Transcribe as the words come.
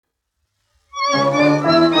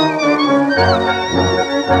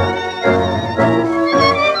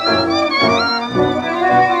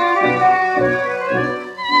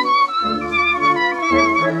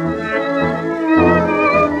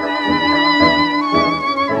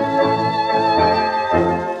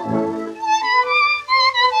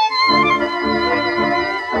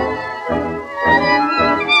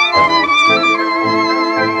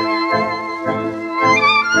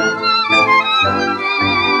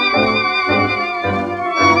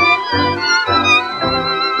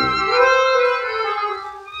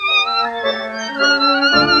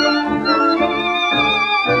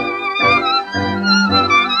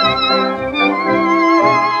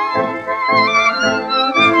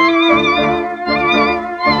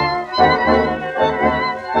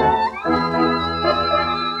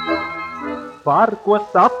par ko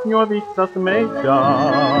sapņo visas Meičas,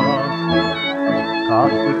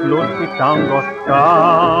 kas tik klusi tango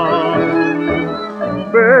skan.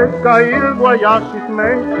 Bet kā ilgojas šis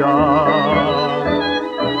Meičas,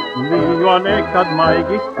 jo nekad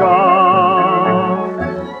maigi skan.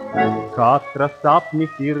 Katra sapni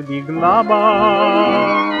sirdī glabā,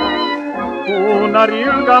 un ar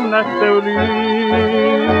ilgam nes tev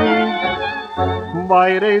līdz.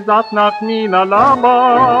 Vai reiz atnāk mīna labā,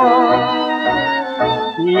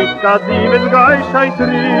 it kā dzīves gaišai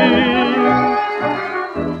trīd.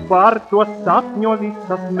 Par to sapņo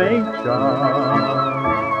visas Meičas,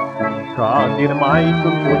 kad ir mais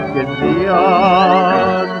un puķes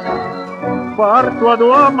dzied. Par to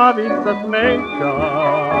domā visas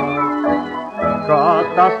Meičas,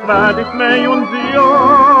 kad tas svēdi smej un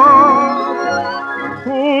dzied.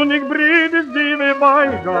 Un ik brīdis dzīve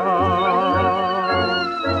vaigā,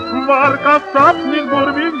 var kā sapnis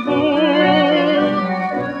burvīgs būt,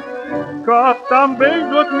 kad tam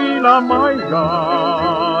beidzot mīlā maigā,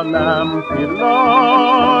 lems ir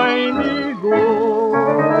laiks.